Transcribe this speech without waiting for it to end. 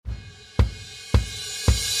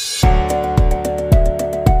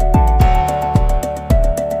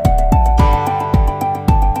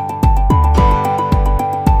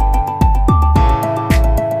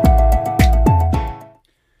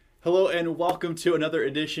welcome to another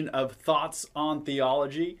edition of Thoughts on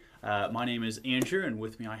Theology. My name is Andrew, and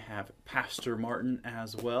with me I have Pastor Martin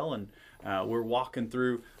as well, and we're walking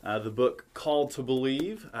through the book Called to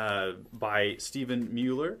Believe by Stephen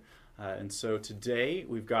Mueller. And so today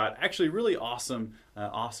we've got actually a really awesome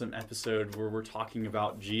episode where we're talking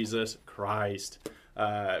about Jesus Christ.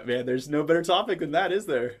 Man, there's no better topic than that, is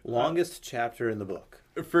there? Longest chapter in the book.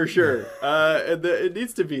 For sure. It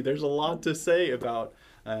needs to be. There's a lot to say about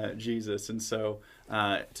Jesus. And so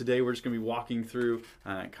today we're just going to be walking through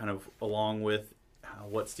kind of along with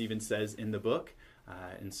what Stephen says in the book.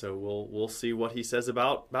 And so we'll see what he says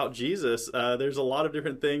about Jesus. There's a lot of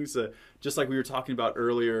different things. Just like we were talking about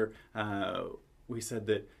earlier, we said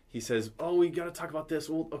that he says, "Oh, we got to talk about this."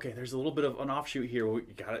 Well, okay, there's a little bit of an offshoot here.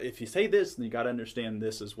 If you say this, then you got to understand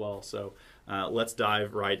this as well. So let's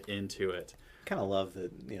dive right into it. Kind of love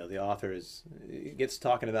that the author gets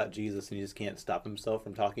talking about Jesus and he just can't stop himself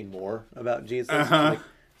from talking more about Jesus. Like,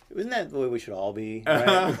 isn't that the way we should all be?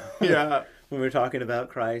 Right? Yeah. When we're talking about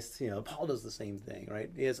Christ, Paul does the same thing,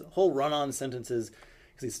 right? He has a whole run-on sentences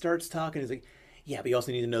because he starts talking. He's like, "Yeah, but you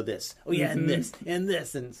also need to know this. Oh yeah, and this and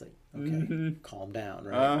this." And it's like, okay, calm down,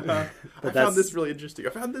 right? But I found this really interesting. I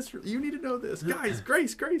found this. You need to know this, guys.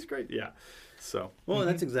 Grace. Yeah. So well,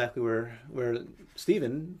 that's exactly where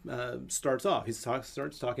Stephen starts off. He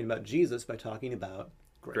starts talking about Jesus by talking about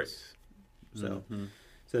grace. So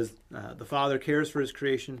says the Father cares for His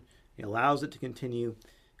creation. He allows it to continue,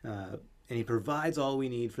 and He provides all we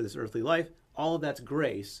need for this earthly life. All of that's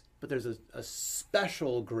grace, but there's a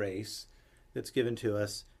special grace that's given to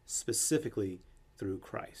us specifically through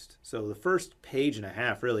Christ. So the first page and a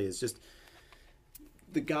half really is just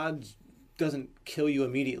the God doesn't kill you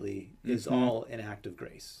immediately is all an act of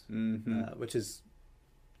grace, which is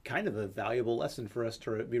kind of a valuable lesson for us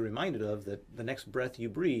to be reminded of, that the next breath you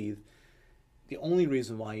breathe, the only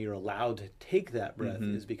reason why you're allowed to take that breath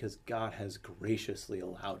is because God has graciously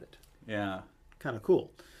allowed it. Yeah. Kind of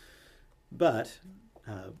cool. But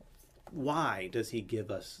why does He give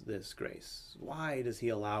us this grace? Why does He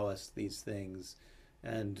allow us these things?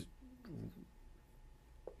 And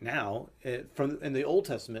now, in the Old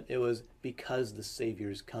Testament, it was because the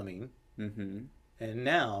Savior's coming. And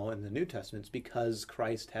now, in the New Testament, it's because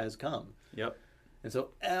Christ has come. Yep. And so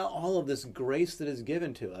all of this grace that is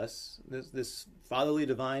given to us, this fatherly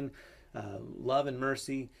divine love and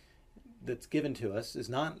mercy that's given to us, is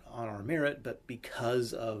not on our merit, but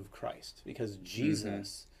because of Christ. Because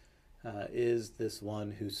Jesus is this one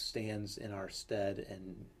who stands in our stead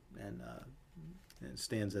and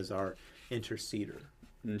stands as our interceder.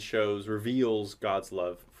 And reveals God's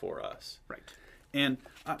love for us. Right. And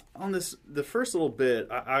on the first little bit,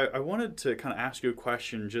 I wanted to kind of ask you a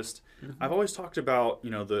question. Just I've always talked about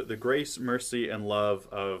the grace, mercy, and love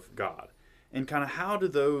of God, and kind of how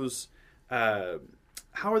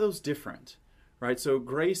are those different, right? So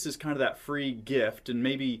grace is kind of that free gift, and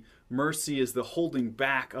maybe mercy is the holding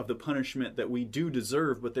back of the punishment that we do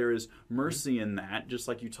deserve, but there is mercy in that, just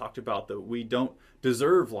like you talked about, that we don't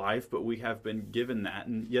deserve life, but we have been given that.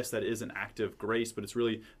 And yes, that is an act of grace, but it's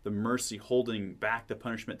really the mercy holding back the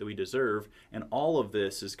punishment that we deserve. And all of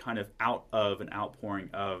this is kind of out of an outpouring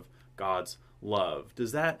of God's love.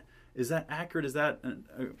 Is that accurate? Is that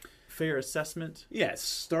a fair assessment? Yeah, it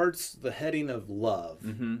starts the heading of love.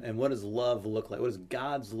 And what does love look like? What does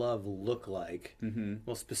God's love look like?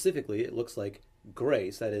 Well, specifically, it looks like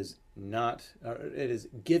grace. That is it is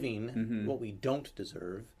giving what we don't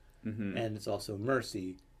deserve. And it's also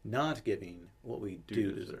mercy, not giving what we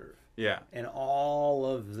do deserve. Yeah. And all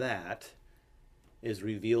of that is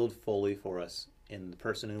revealed fully for us in the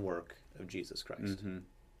person and work of Jesus Christ.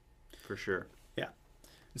 For sure. Yeah.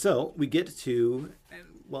 So we get to,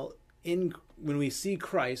 when we see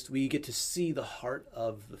Christ, we get to see the heart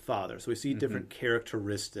of the Father. So we see different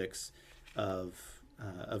characteristics of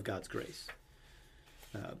God's grace.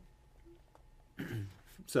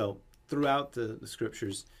 So throughout the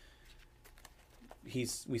Scriptures, we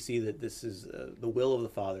see that this is the will of the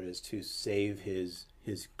Father is to save His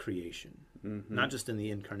creation, not just in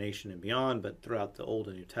the incarnation and beyond, but throughout the Old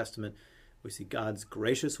and New Testament. We see God's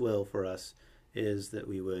gracious will for us is that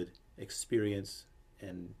we would experience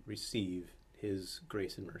and receive His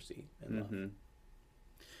grace and mercy and love. And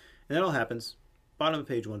that all happens, bottom of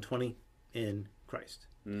page 120, in Christ.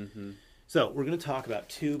 So we're going to talk about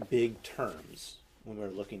two big terms when we're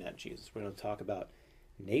looking at Jesus. We're going to talk about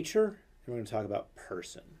nature, and we're going to talk about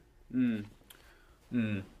person.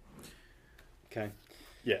 Okay?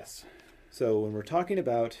 Yes. So when we're talking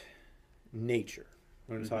about nature,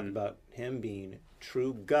 we're going to talk about Him being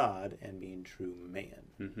true God and being true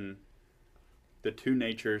man. the two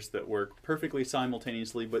natures that work perfectly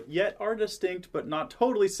simultaneously, but yet are distinct, but not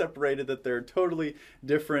totally separated, that they're totally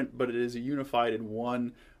different, but it is unified in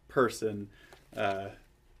one person. Yeah.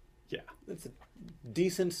 That's a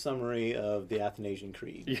decent summary of the Athanasian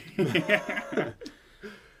Creed.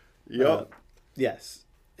 Yep. Yes.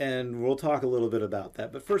 And we'll talk a little bit about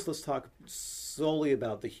that. But first, let's talk solely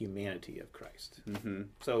about the humanity of Christ. Mm-hmm.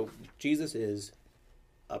 So Jesus is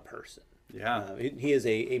a person. Yeah. He is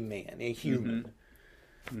a man, a human.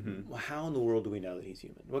 Mm-hmm. Well, how in the world do we know that he's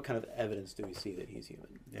human? What kind of evidence do we see that he's human?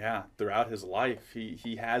 Yeah. Throughout his life,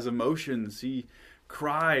 he has emotions. He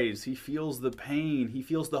cries. He feels the pain. He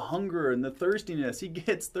feels the hunger and the thirstiness. He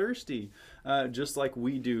gets thirsty, just like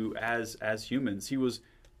we do as humans. He was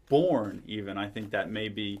born, even. I think that may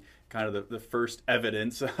be kind of the first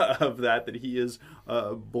evidence of that he is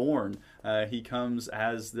born. He comes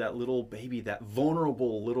as that little baby, that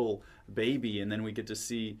vulnerable little baby, and then we get to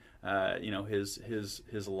see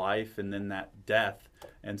his life and then that death.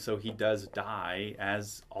 And so he does die,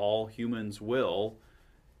 as all humans will.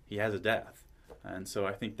 He has a death. And so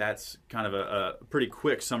I think that's kind of a pretty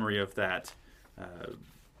quick summary of that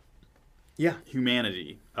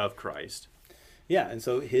humanity of Christ. Yeah, and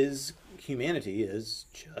so his humanity is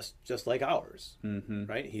just like ours, Mm-hmm.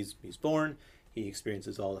 right? He's born, he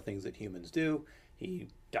experiences all the things that humans do, he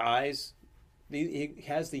dies, he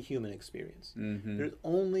has the human experience. Mm-hmm. There's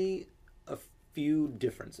only a few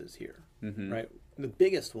differences here, Mm-hmm. right? The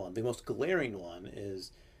biggest one, the most glaring one,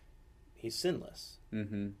 is he's sinless.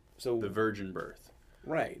 Mm-hmm. So The virgin birth.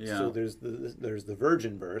 right, Yeah. so there's the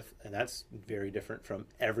virgin birth, and that's very different from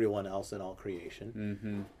everyone else in all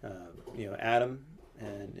creation. Mm-hmm. Adam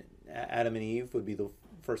and Eve would be the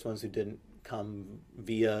first ones who didn't come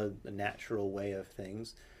via the natural way of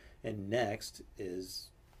things, and next is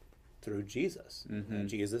through Jesus. Mm-hmm. And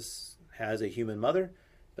Jesus has a human mother,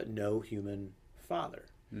 but no human father.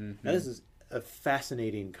 Mm-hmm. Now, this is a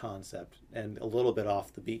fascinating concept and a little bit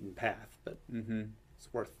off the beaten path, but Mm-hmm.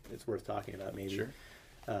 it's worth talking about maybe. Sure.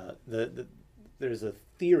 There's a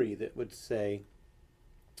theory that would say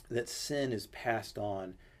that sin is passed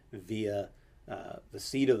on via the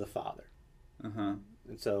seed of the father. Uh-huh.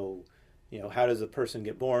 And so, how does a person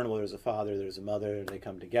get born? Well, there's a father, there's a mother, they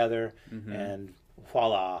come together, Mm-hmm. and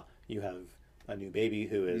voila, you have a new baby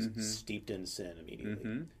who is Mm-hmm. steeped in sin immediately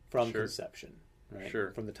Mm-hmm. from Sure. conception. Right?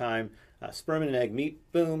 Sure. From the time sperm and an egg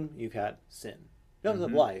meet, boom, you've got sin. You don't have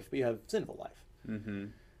Mm-hmm. life, but you have sinful life. Mm-hmm.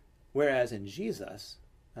 Whereas in Jesus,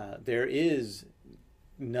 there is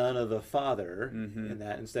none of the Father Mm-hmm. in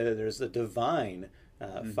that. Instead, there's a divine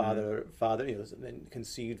Mm-hmm. Father,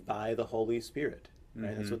 conceived by the Holy Spirit.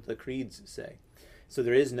 Right? That's Mm-hmm. what the creeds say. So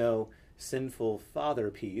there is no sinful father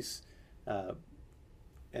piece, and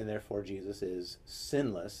therefore Jesus is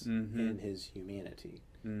sinless Mm-hmm. in his humanity.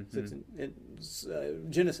 Mm-hmm. So it's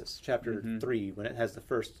Genesis chapter Mm-hmm. 3, when it has the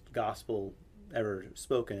first gospel ever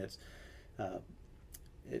spoken. It's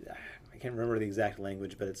I can't remember the exact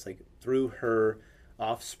language, but it's like through her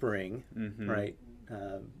offspring, Mm-hmm. right?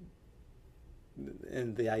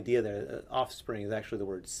 And the idea that offspring is actually the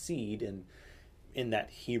word seed, and in that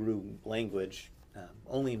Hebrew language,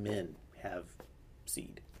 only men have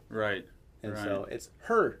seed, Right. and right. so it's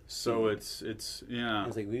her. So seed. it's yeah.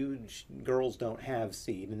 It's like girls don't have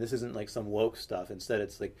seed, and this isn't like some woke stuff. Instead,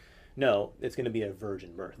 it's like, no, it's going to be a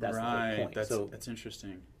virgin birth. That's the right. whole point. That's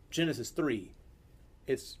interesting. Genesis 3,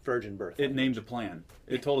 it's virgin birth. It named the plan.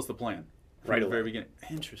 It told us the plan from Right the away. very beginning.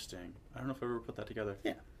 Interesting. I don't know if I ever put that together.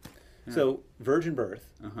 Yeah. Yeah. So virgin birth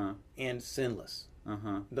Uh-huh. and sinless.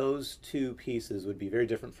 Uh-huh. Those two pieces would be very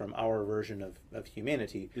different from our version of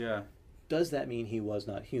humanity. Yeah. Does that mean he was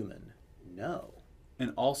not human? No.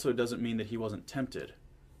 And also doesn't mean that he wasn't tempted.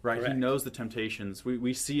 Right? Correct. He knows the temptations.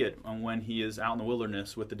 We see it when he is out in the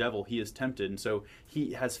wilderness with the devil. He is tempted. And so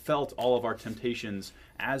he has felt all of our temptations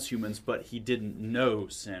as humans, but he didn't know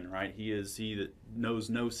sin, right? He that knows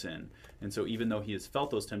no sin. And so even though he has felt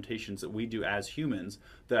those temptations that we do as humans,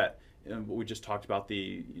 that we just talked about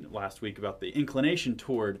last week about the inclination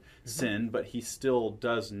toward sin, but he still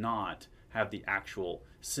does not have the actual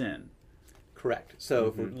sin. Correct. So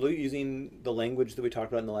if we're using the language that we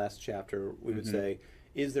talked about in the last chapter, we would say,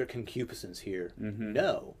 is there concupiscence here? Mm-hmm.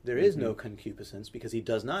 No, there is no concupiscence, because he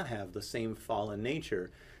does not have the same fallen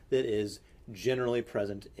nature that is generally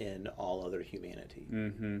present in all other humanity.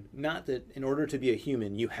 Mm-hmm. Not that in order to be a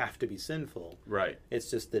human, you have to be sinful. Right.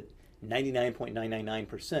 It's just that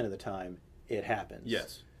 99.999% of the time it happens.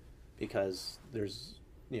 Yes. Because there's,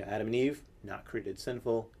 Adam and Eve, not created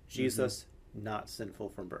sinful. Jesus, not sinful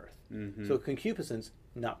from birth. Mm-hmm. So concupiscence,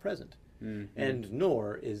 not present. Mm-hmm. And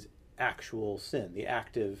nor is actual sin, the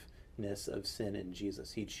activeness of sin in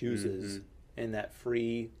Jesus. He chooses and that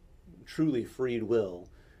truly freed will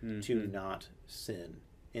Mm-hmm. to not sin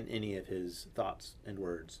in any of his thoughts and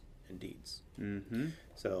words and deeds. Mm-hmm.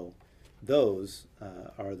 So those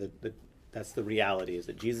are that's the reality, is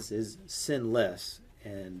that Jesus is sinless,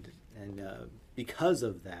 and because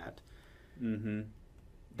of that, Mm-hmm.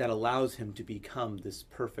 that allows him to become this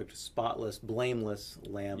perfect, spotless, blameless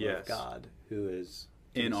Lamb Yes. of God who is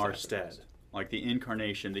In our sacrificed. stead. Like the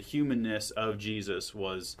incarnation, the humanness of Jesus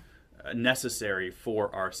was necessary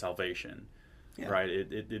for our salvation. Yeah. Right?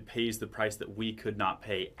 It pays the price that we could not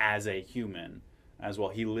pay as a human as well.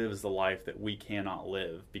 He lives the life that we cannot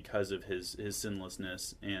live because of his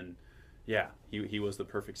sinlessness. And yeah, he was the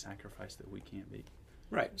perfect sacrifice that we can't be.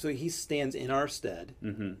 Right. So he stands in our stead,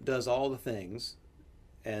 Mm-hmm. does all the things,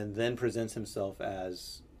 and then presents himself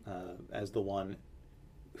as the one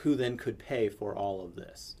who then could pay for all of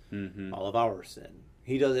this, Mm-hmm. all of our sin.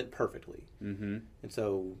 He does it perfectly. Mm-hmm. And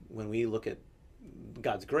so when we look at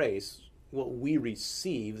God's grace, what we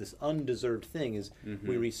receive, this undeserved thing, is Mm-hmm.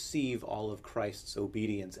 we receive all of Christ's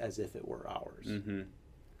obedience as if it were ours. Mm-hmm.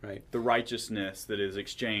 Right? The righteousness that is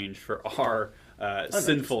exchanged for our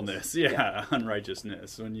sinfulness. Yeah,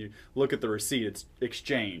 unrighteousness. When you look at the receipt, it's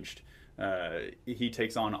exchanged. He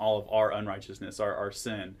takes on all of our unrighteousness, our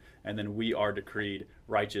sin, and then we are decreed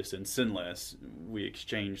righteous and sinless. We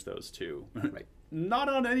exchange those two. Right. Not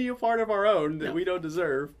on any part of our own that No. we don't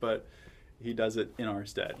deserve, but he does it in our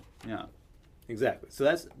stead. Yeah. Exactly. So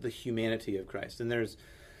that's the humanity of Christ. And there's,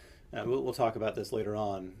 we'll talk about this later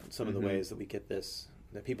on, some of the Mm-hmm. ways that we get this,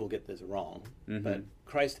 that people get this wrong. Mm-hmm. But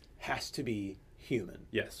Christ has to be human,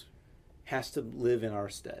 Yes. has to live in our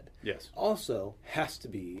stead. Yes. Also has to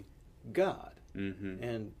be God. Mm-hmm.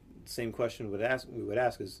 And same question we would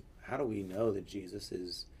ask is, how do we know that Jesus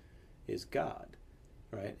is God?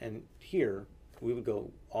 Right? And here we would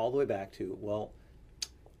go all the way back to, well,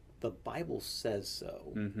 the Bible says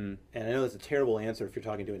so. Mm-hmm. And I know that's a terrible answer if you're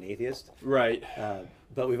talking to an atheist, Right.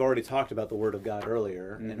 but we've already talked about the Word of God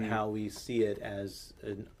earlier and Mhm. how we see it as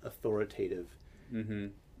an authoritative Mm-hmm.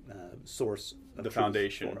 source of The truth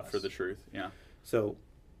foundation us. for the truth. Yeah. So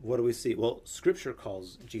what do we see? Well, Scripture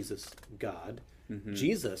calls Jesus God. Mm-hmm.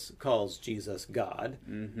 Jesus calls Jesus God.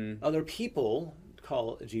 Mm-hmm. Other people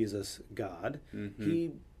call Jesus God. Mm-hmm.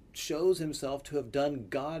 He shows himself to have done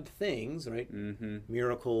God things, right? Mm-hmm.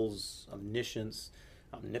 Miracles, omniscience,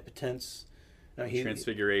 omnipotence.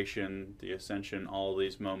 Transfiguration, the ascension, all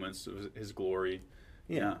these moments of his glory.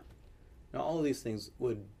 Yeah. Now, all of these things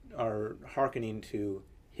are hearkening to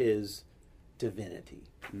his divinity,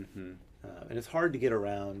 Mm-hmm. and it's hard to get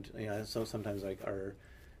around. So sometimes like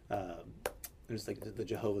there's like the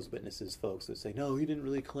Jehovah's Witnesses folks that say, no, he didn't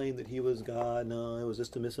really claim that he was God. No, it was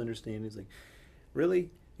just a misunderstanding. It's like, really?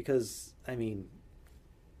 Because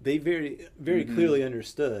they very, very Mm-hmm. clearly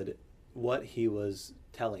understood what he was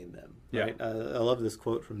telling them. Yeah. Right? I love this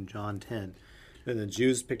quote from John 10. And the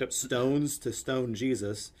Jews picked up stones to stone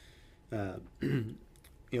Jesus.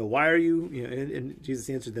 Why are you? And Jesus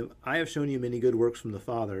answered them, I have shown you many good works from the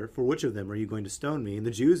Father. For which of them are you going to stone me? And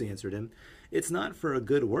the Jews answered him, it's not for a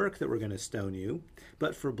good work that we're going to stone you,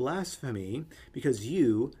 but for blasphemy, because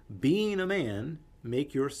you, being a man,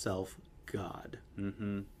 make yourself God.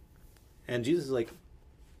 Mm-hmm. And Jesus is like,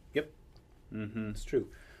 yep, Mm-hmm. it's true.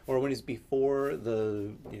 Or when he's before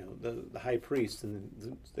the high priest,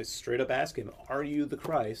 and they straight up ask him, are you the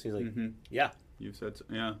Christ? He's like, Mm-hmm. yeah. You've said so.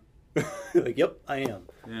 Yeah. Like, yep, I am.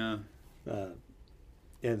 Yeah.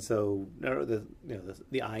 And so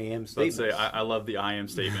the I am Let's statements. say I love the I am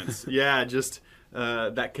statements. Yeah, just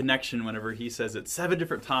that connection whenever he says it 7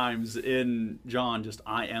 different times in John, just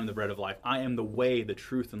I am the bread of life. I am the way, the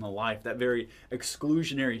truth, and the life. That very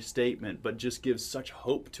exclusionary statement, but just gives such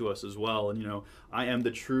hope to us as well. And, I am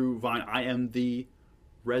the true vine. I am the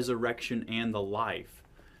resurrection and the life.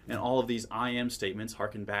 And all of these I am statements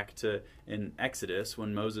harken back to in Exodus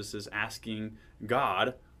when Moses is asking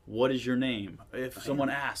God, what is your name? If someone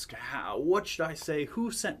asks, what should I say?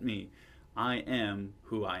 Who sent me? I am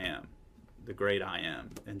who I am, the great I am.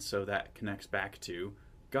 And so that connects back to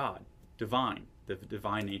God, divine, the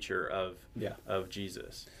divine nature of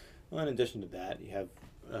Jesus. Well, in addition to that, you have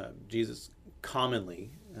Jesus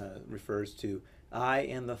commonly refers to I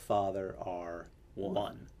and the Father are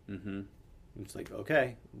one. Mm-hmm. It's like,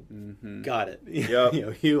 okay, Mm-hmm. got it.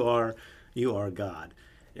 Yep. You are God.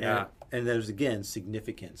 Yeah. And there's again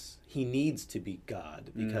significance. He needs to be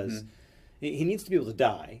God because he needs to be able to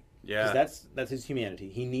die. Yeah. Because that's his humanity.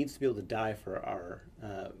 He needs to be able to die for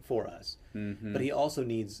us. Mm-hmm. But he also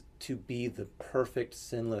needs to be the perfect,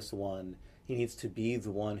 sinless one. He needs to be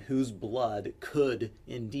the one whose blood could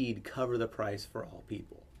indeed cover the price for all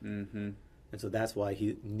people. Mm-hmm. And so that's why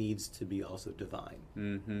he needs to be also divine.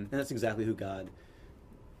 Mm-hmm. And that's exactly who God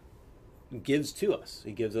gives to us.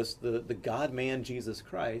 He gives us the God-man Jesus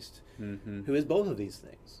Christ, Mm-hmm. who is both of these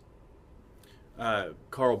things.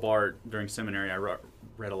 Karl Barth, during seminary, I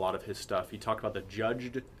read a lot of his stuff. He talked about the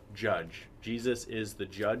judged judge. Jesus is the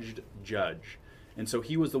judged judge. And so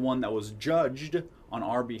he was the one that was judged on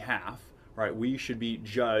our behalf, right? We should be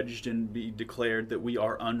judged and be declared that we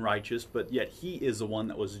are unrighteous, but yet he is the one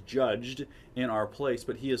that was judged in our place,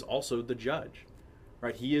 but he is also the judge,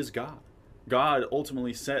 right? He is God. God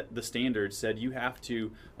ultimately set the standard, said you have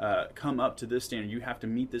to come up to this standard. You have to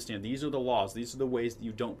meet this standard. These are the laws. These are the ways that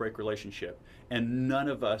you don't break relationship. And none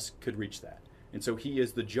of us could reach that. And so he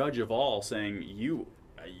is the judge of all, saying,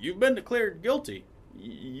 you've been declared guilty.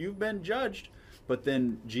 You've been judged. But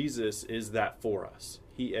then Jesus is that for us.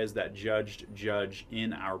 He is that judged judge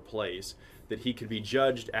in our place, that he could be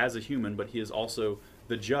judged as a human, but he is also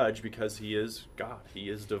the judge because he is God. He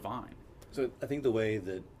is divine. So I think the way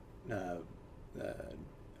that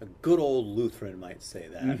a good old Lutheran might say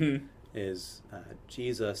that Mm-hmm. is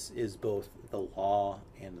Jesus is both the law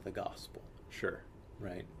and the gospel. Sure.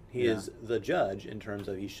 Right? He Yeah. is the judge in terms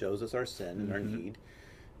of he shows us our sin and our Mhm. need,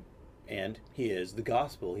 and he is the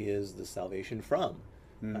gospel. He is the salvation from,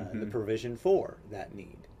 the Mhm. provision for that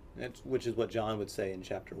need. Which is what John would say in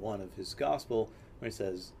chapter 1 of his gospel, where he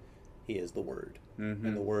says he is the Word, Mhm.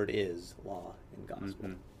 and the Word is law and gospel.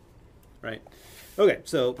 Mhm. Right? Okay,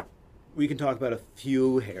 so we can talk about a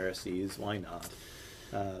few heresies. Why not?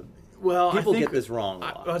 Well, People I think, get this wrong a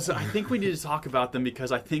lot. I think we need to talk about them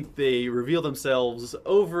because I think they reveal themselves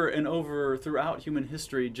over and over throughout human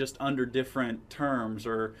history just under different terms,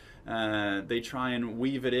 or they try and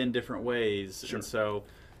weave it in different ways. Sure. And so,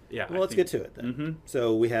 yeah. Well, let's get to it then. Mm-hmm.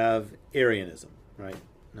 So we have Arianism, right?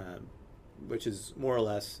 Which is more or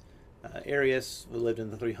less Arius, who lived in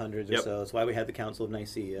the 300s or Yep. so. That's why we had the Council of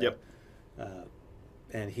Nicaea. Yep.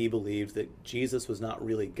 And he believed that Jesus was not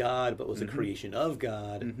really God, but was a Mhm. creation of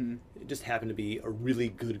God. Mm-hmm. It just happened to be a really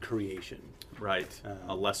good creation. Right.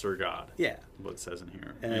 A lesser God. Yeah. What it says in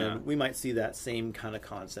here. And Yeah. we might see that same kind of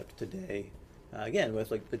concept today, again,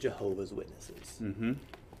 with like the Jehovah's Witnesses, Mm-hmm.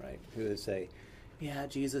 right? Who would say, yeah,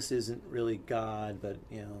 Jesus isn't really God, but,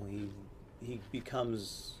 he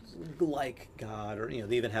becomes like God, or,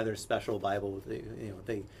 they even have their special Bible with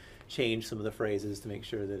they change some of the phrases to make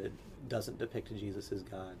sure that it doesn't depict Jesus as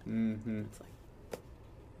God. Mm-hmm. It's like,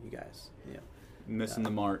 you guys, Missing the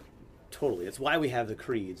mark. totally. It's why we have the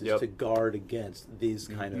creeds, is Yep. to guard against these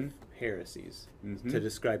kind Mhm. of heresies. Mhm. To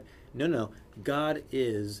describe, no, God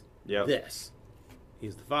is Yep. this. He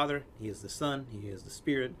is the Father, He is the Son, He is the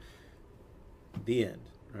Spirit. The end,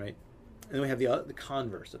 right? And then we have the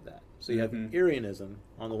converse of that. So you have Mhm. Arianism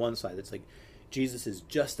on the one side. That's like, Jesus is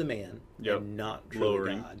just a man Yep. and not truly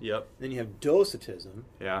Lowering. God. Yep. Then you have Docetism,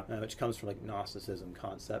 Yeah. which comes from like Gnosticism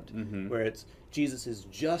concept, Mhm. where it's Jesus is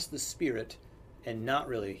just the Spirit and not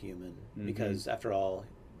really a human, Mhm. because after all,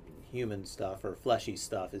 human stuff or fleshy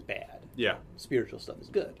stuff is bad. Yeah. Spiritual stuff is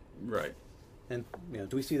good. Right. And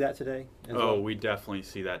do we see that today? as Oh, well? we definitely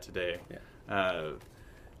see that today. Yeah.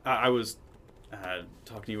 I was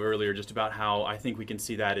talking to you earlier just about how I think we can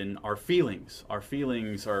see that in our feelings. Our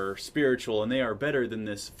feelings are spiritual, and they are better than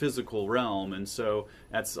this physical realm. And so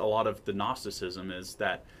that's a lot of the Gnosticism, is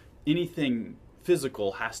that anything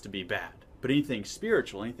physical has to be bad, but anything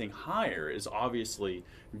spiritual, anything higher is obviously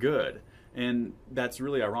good. And that's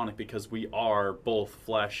really ironic because we are both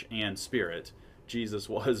flesh and spirit. Jesus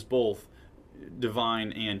was both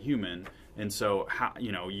divine and human. And so,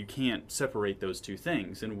 you can't separate those two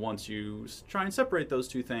things. And once you try and separate those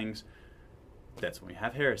two things, that's when we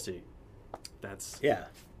have heresy. That's Yeah.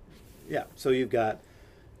 So you've got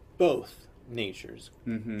both natures,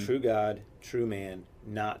 Mhm. true God, true man,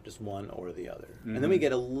 not just one or the other. And then Mhm. we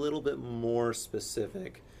get a little bit more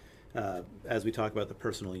specific as we talk about the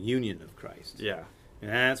personal union of Christ. yeah, And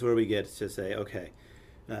that's where we get to say, okay,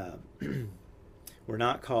 we're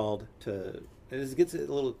not called to. This gets a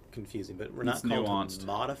little confusing, but we're not It's called nuanced. to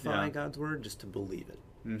modify Yeah. God's word, just to believe it.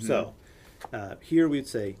 Mhm. So here we'd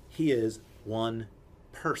say He is one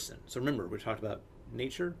person. So remember, we talked about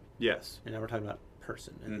nature, yes, and now we're talking about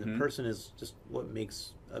person. And the Mhm. person is just what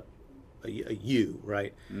makes a you,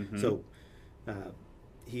 right? Mhm. So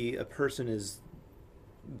a person is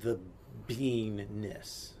the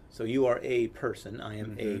beingness. So you are a person. I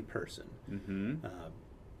am a Mhm. person. Mm-hmm.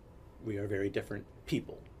 We are very different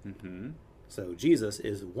people. Mm-hmm. So Jesus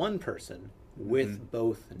is one person with Mhm.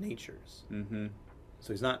 both natures. Mm-hmm.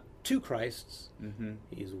 So he's not two Christs, Mm-hmm.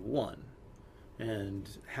 he's one.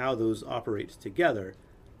 And how those operate together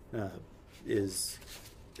is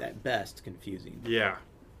at best confusing. Yeah,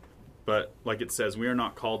 But like it says, we are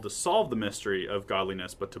not called to solve the mystery of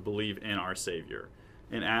godliness, but to believe in our Savior.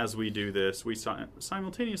 And as we do this, we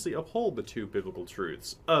simultaneously uphold the two biblical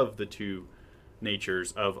truths of the two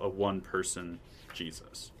natures of a one person,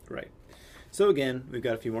 Jesus. Right. So again, we've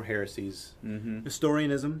got a few more heresies.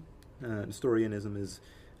 Nestorianism. Nestorianism is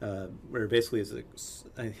where basically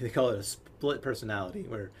they call it a split personality,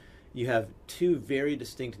 where you have two very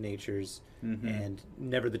distinct natures, and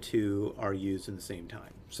never the two are used in the same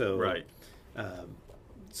time. So, right.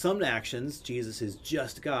 Some actions, Jesus is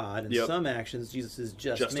just God, and some actions, Jesus is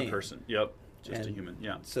just man. A person. Yep. Just a human.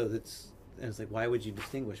 Yeah. So it's like, why would you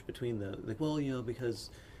distinguish between because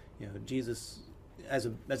Jesus, as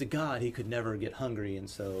a God, he could never get hungry, and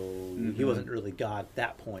so he wasn't really God at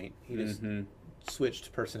that point. He just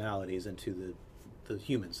switched personalities into the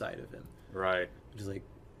human side of him. Right. Which is like,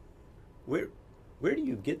 where do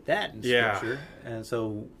you get that in Scripture? And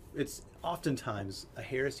so it's oftentimes a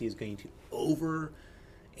heresy is going to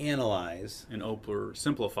over-analyze and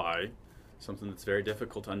simplify something that's very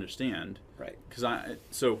difficult to understand. Right.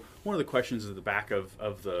 So one of the questions at the back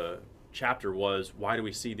of the chapter was, why do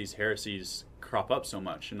we see these heresies crop up so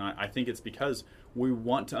much? And I think it's because we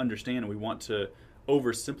want to understand and we want to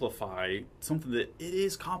oversimplify something that it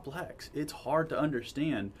is complex. It's hard to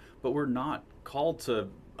understand, but we're not called to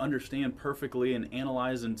understand perfectly and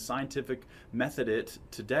analyze and scientific method it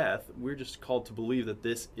to death. We're just called to believe that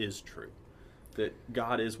this is true, that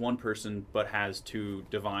God is one person but has two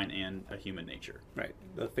divine and a human nature. Right.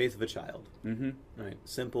 The faith of a child. Right.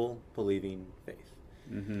 Simple, believing faith.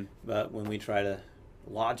 But when we try to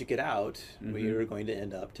logic it out, we are going to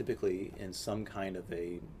end up typically in some kind of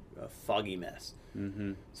a foggy mess.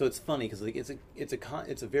 So it's funny because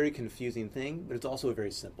it's a very confusing thing, but it's also a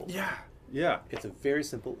very simple thing. Yeah. It's a very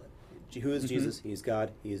simple. Who is Jesus? He's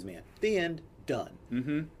God. He is man. The end.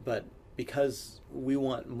 Done. But because we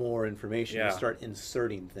want more information, we start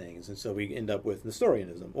inserting things, and so we end up with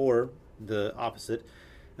Nestorianism, or the opposite,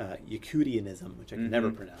 Eucudianism, which I can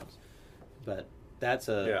never pronounce. But that's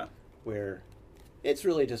where it's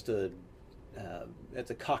really just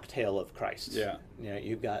it's a cocktail of Christ. Yeah.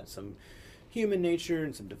 You've got some human nature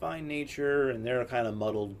and some divine nature, and they're kind of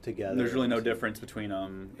muddled together. There's really no difference between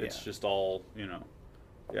them. It's just all,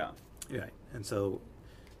 Yeah. And so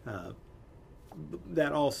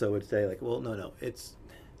that also would say, like, well, no, it's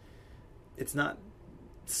not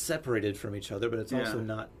separated from each other, but it's also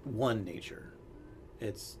not one nature.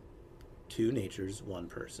 It's two natures, one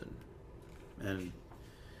person. And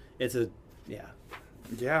it's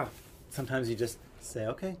sometimes you just say,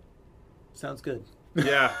 okay, sounds good.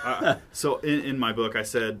 So in my book,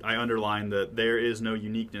 I underlined that there is no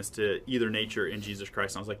uniqueness to either nature in Jesus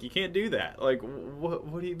Christ. And I was like, you can't do that. Like,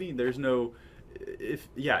 what do you mean? There's no, if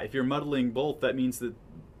you're muddling both, that means that,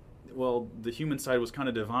 well, the human side was kind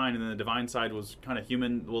of divine and then the divine side was kind of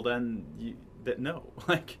human. Well, then no,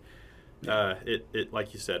 like, it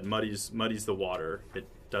like you said, muddies the water. It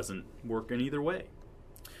doesn't work in either way.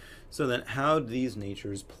 So then, how do these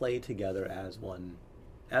natures play together as one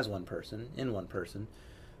person, in one person?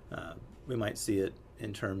 We might see it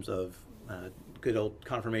in terms of good old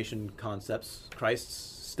confirmation concepts,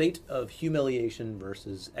 Christ's state of humiliation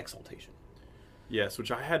versus exaltation. Yes, which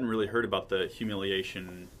I hadn't really heard about the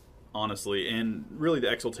humiliation, honestly, and really the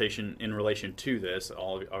exaltation in relation to this.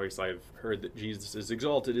 Obviously, I've heard that Jesus is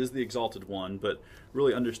exalted, is the exalted one, but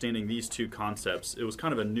really understanding these two concepts, it was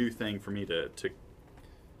kind of a new thing for me to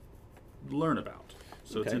learn about.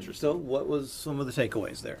 So it's interesting. So what was some of the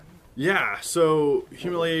takeaways there? Yeah, so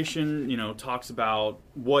humiliation, talks about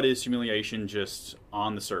what is humiliation just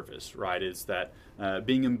on the surface, right? It's that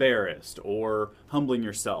being embarrassed or humbling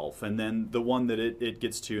yourself. And then the one that it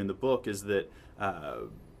gets to in the book is that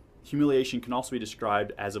humiliation can also be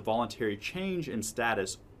described as a voluntary change in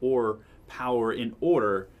status or power in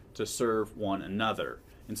order to serve one another.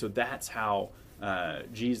 And so that's how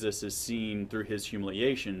Jesus is seen through his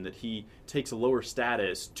humiliation, that he takes a lower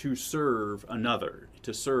status to serve another,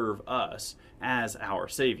 to serve us as our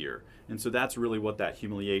Savior. And so that's really what that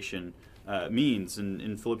humiliation means. And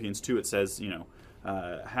in Philippians 2 it says,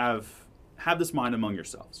 have this mind among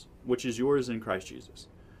yourselves, which is yours in Christ Jesus,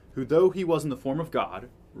 who though he was in the form of God,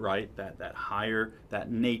 right, that higher,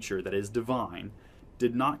 that nature that is divine,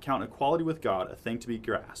 did not count equality with God a thing to be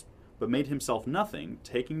grasped, but made himself nothing,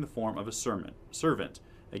 taking the form of a servant,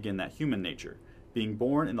 again, that human nature. Being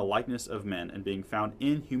born in the likeness of men and being found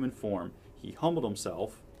in human form, he humbled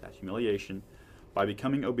himself, that humiliation, by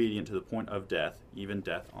becoming obedient to the point of death, even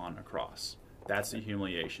death on a cross. That's the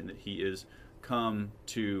humiliation, that he is come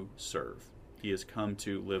to serve. He has come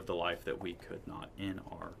to live the life that we could not in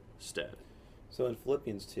our stead. So in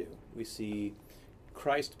Philippians 2, we see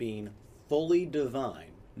Christ being fully divine,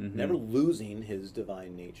 Mm-hmm. never losing his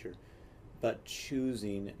divine nature, but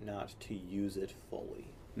choosing not to use it fully,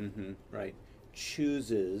 Mm-hmm. right?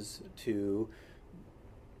 Chooses to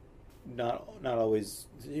not always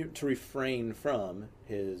to refrain from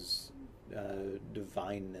his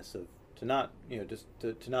divineness of to not just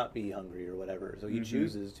to not be hungry or whatever. So he Mm-hmm.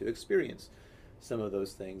 chooses to experience some of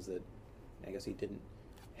those things that I guess he didn't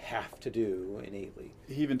have to do innately.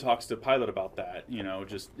 He even talks to Pilate about that,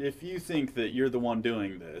 just if you think that you're the one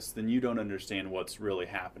doing this, then you don't understand what's really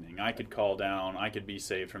happening. I could call down, I could be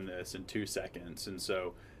saved from this in 2 seconds. And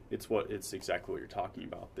so it's exactly what you're talking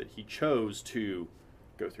about, that he chose to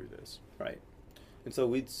go through this. Right. And so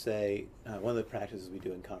we'd say one of the practices we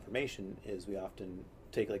do in confirmation is we often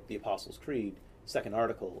take like the Apostles' Creed, second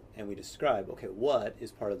article, and we describe, okay, what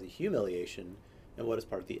is part of the humiliation and what is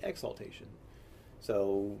part of the exaltation.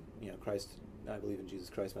 So, Christ, I believe in Jesus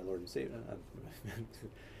Christ, my Lord and Savior.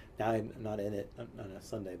 Now I'm not in it on a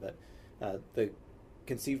Sunday, but the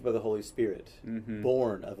conceived by the Holy Spirit, Mm-hmm.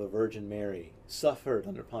 born of a Virgin Mary, suffered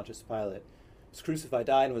under Pontius Pilate, was crucified,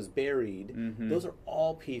 died, and was buried. Mm-hmm. Those are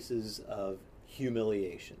all pieces of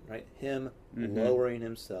humiliation, right? Him Mm-hmm. lowering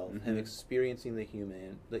himself, Mm-hmm. him experiencing the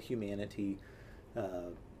humanity,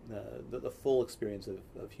 the full experience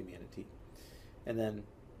of humanity. And then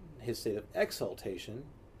his state of exaltation,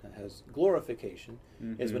 has glorification,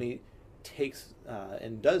 Mm-hmm. is when he takes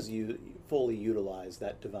and does fully utilize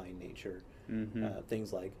that divine nature. Mm-hmm.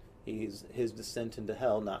 Things like his descent into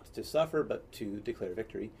hell, not to suffer, but to declare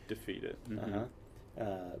victory. Defeat it.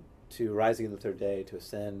 Mm-hmm. To rising on the third day, to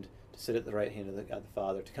ascend, to sit at the right hand of God the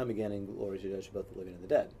Father, to come again in glory to judge both the living and the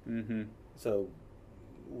dead. Mm-hmm. So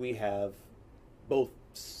we have both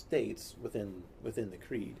states within the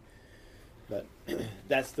creed. But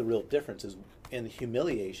that's the real difference, is in the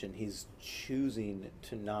humiliation, he's choosing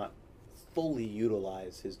to not fully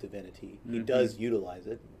utilize his divinity. He Mm-hmm. does utilize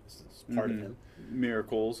it. It's part Mm-hmm. of him.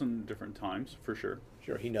 Miracles in different times, for sure.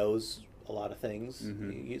 Sure, he knows a lot of things.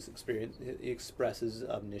 Mm-hmm. He expresses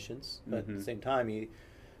omniscience, but at Mm-hmm. the same time, he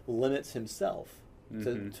limits himself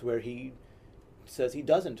Mm-hmm. to where he says he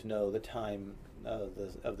doesn't know the time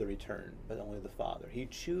of the return, but only the Father. He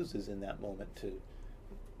chooses in that moment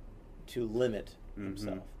to limit Mm-hmm.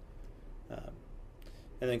 himself.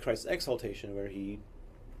 And then Christ's exaltation, where he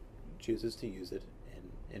chooses to use it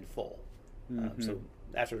in full. Mm-hmm. So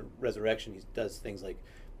after resurrection, he does things like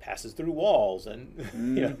passes through walls, and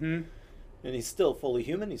Mm-hmm. and he's still fully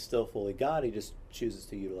human. He's still fully God. He just chooses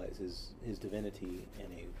to utilize his divinity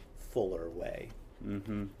in a fuller way.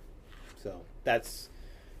 Mm-hmm. So that's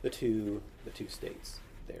the two states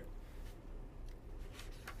there.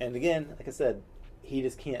 And again, like I said, he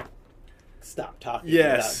just can't stop talking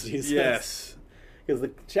Yes. about Jesus. Yes. Because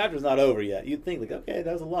the chapter's not over yet. You'd think, like, okay,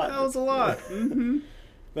 that was a lot. That was a lot. Mm-hmm.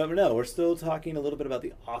 But no, we're still talking a little bit about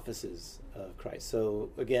the offices of Christ. So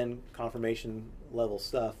again, confirmation level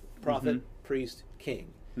stuff: prophet, Mm-hmm. priest,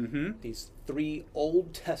 king. Mm-hmm. These 3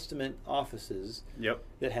 Old Testament offices Yep.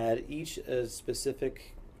 that had each a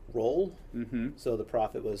specific role. Mm-hmm. So the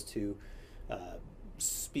prophet was to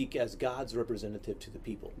speak as God's representative to the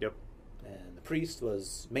people. Yep. And the priest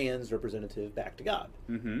was man's representative back to God.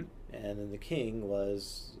 Mm-hmm. And then the king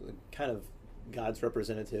was kind of God's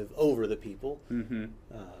representative over the people, Mm-hmm.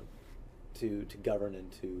 to govern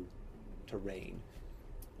and to reign.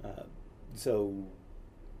 So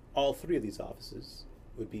all 3 of these offices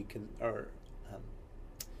would be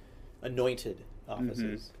anointed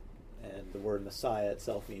offices. Mm-hmm. And the word Messiah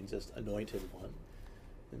itself means just anointed one.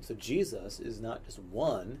 And so Jesus is not just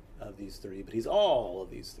one of these 3, but he's all of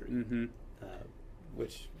these 3, Mm-hmm.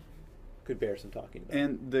 which could bear some talking about.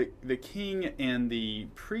 And the king and the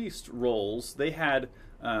priest roles, they had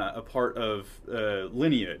a part of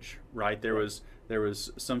lineage, right? There was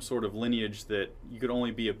some sort of lineage that you could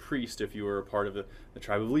only be a priest if you were a part of the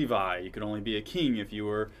tribe of Levi. You could only be a king if you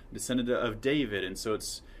were a descendant of David. And so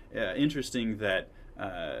it's interesting that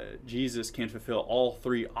Jesus can fulfill all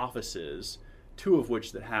 3 offices, 2 of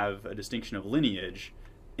which that have a distinction of lineage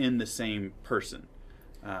in the same person.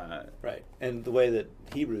 Right. And the way that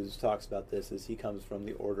Hebrews talks about this is he comes from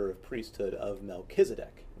the order of priesthood of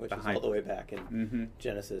Melchizedek, which is all the way back in Mm-hmm.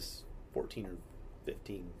 Genesis 14 or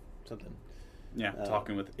 15, something. Yeah,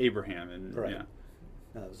 talking with Abraham and right.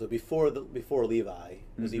 yeah. So before Levi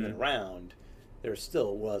was Mm-hmm. even around, there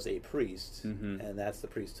still was a priest, Mm-hmm. and that's the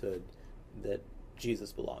priesthood that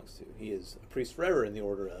Jesus belongs to. He is a priest forever in the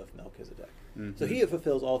order of Melchizedek. Mm-hmm. So he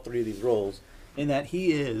fulfills all 3 of these roles in that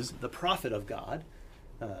he is the prophet of God.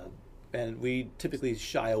 And we typically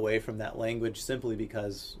shy away from that language simply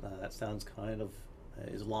because that sounds kind of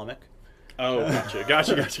Islamic. Oh,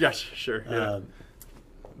 gotcha. Sure. Yeah.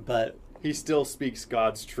 but he still speaks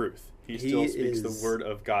God's truth. He still speaks is the word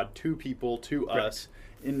of God to people, to Correct. us,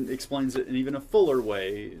 and explains it in even a fuller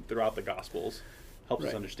way throughout the Gospels. Helps us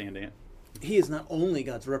Right. understand it. he is not only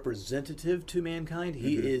God's representative to mankind,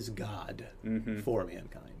 he Mhm. is God Mhm. for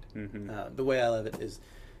mankind. Mhm. The way I love it is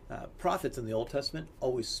prophets in the Old Testament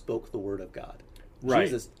always spoke the word of God. Right.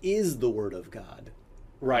 Jesus is the word of God.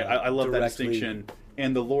 Right, I love that directly- distinction.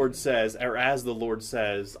 And the Lord says, or as the Lord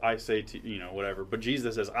says, I say to you know whatever. But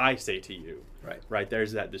Jesus says, I say to you. Right. Right.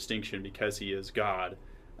 There's that distinction because he is God.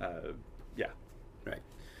 Yeah. Right.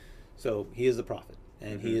 So he is the prophet,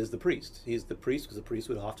 and he Mhm. is the priest. He is the priest because the priest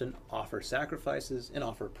would often offer sacrifices and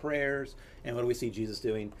offer prayers. And what do we see Jesus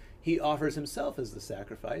doing? He offers himself as the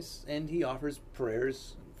sacrifice, and he offers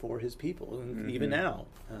prayers for his people. And even Mhm. now,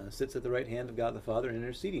 sits at the right hand of God the Father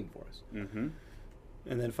interceding for us. Mm-hmm.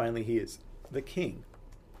 And then finally, he is the king.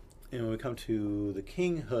 And when we come to the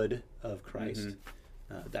kinghood of Christ,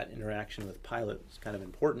 that interaction with Pilate is kind of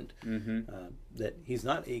important. Mm-hmm. That he's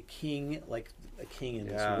not a king like a king in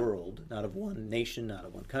Yeah. this world, not of one nation, not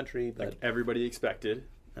of one country, but Like everybody expected.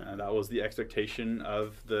 That was the expectation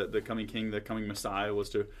of the coming king, the coming Messiah, was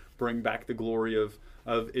to bring back the glory of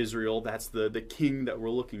Israel. That's the king that we're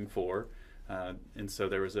looking for. And so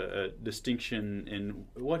there was a distinction in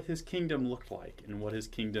what his kingdom looked like and what his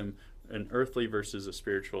kingdom, an earthly versus a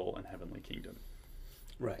spiritual and heavenly kingdom.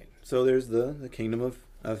 right. So there's the kingdom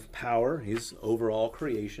of power. He's over all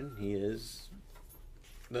creation. He is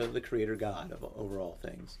the creator God over all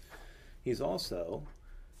things. He's also,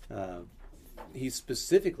 he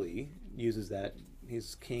specifically uses that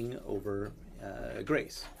he's king over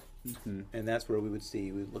grace. Mm-hmm. And that's where we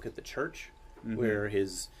would look at the church, Mhm. where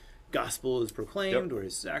his gospel is proclaimed, Yep. where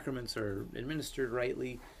his sacraments are administered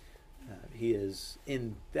rightly. He is,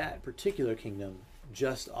 in that particular kingdom,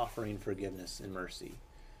 just offering forgiveness and mercy.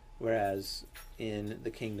 Whereas in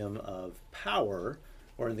the kingdom of power,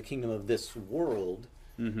 or in the kingdom of this world,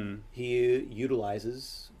 Mm-hmm. he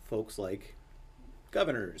utilizes folks like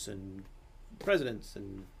governors and presidents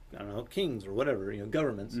and, I don't know, kings or whatever,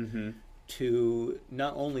 governments, Mm-hmm. to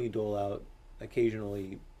not only dole out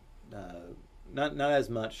occasionally, not as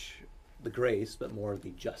much the grace, but more of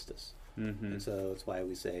the justice. Mm-hmm. And so that's why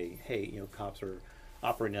we say, hey, cops are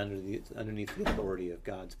operating underneath the authority of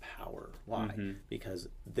God's power. Why? Mhm. Because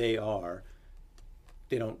they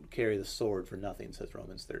don't carry the sword for nothing, says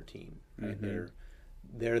Romans 13. Right? Mhm.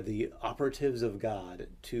 They're the operatives of God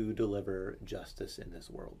to deliver justice in this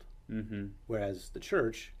world. Mm-hmm. Whereas the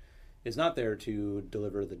church is not there to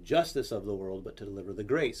deliver the justice of the world, but to deliver the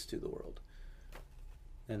grace to the world.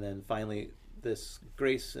 And then finally, this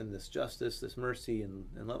grace and this justice, this mercy,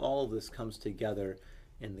 and all of this comes together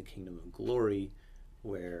in the kingdom of glory,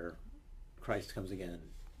 where Christ comes again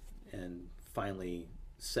and finally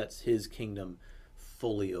sets his kingdom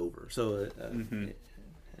fully over. So an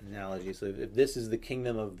analogy. So if this is the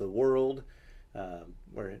kingdom of the world,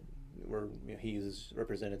 where he uses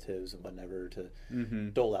representatives and whatever to Mm-hmm.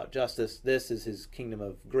 dole out justice, this is his kingdom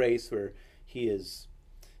of grace, where he is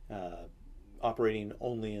operating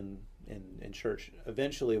only in church.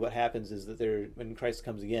 Eventually what happens is that when Christ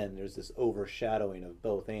comes again, there's this overshadowing of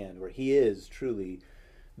both, and where he is truly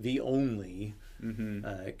the only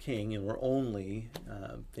king, and where only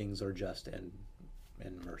things are just and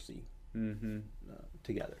mercy Mm-hmm.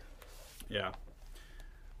 together. Yeah.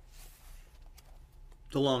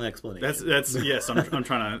 It's a long explanation. That's yes. I'm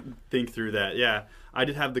trying to think through that. Yeah, I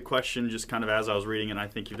did have the question just kind of as I was reading, and I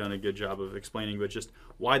think you've done a good job of explaining. But just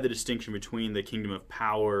why the distinction between the kingdom of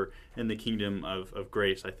power and the kingdom of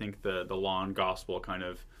grace? I think the law and gospel kind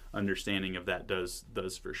of understanding of that does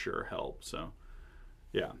for sure help. So,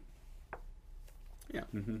 yeah. Yeah.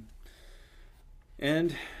 Mm-hmm.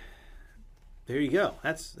 And there you go.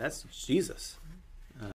 That's Jesus.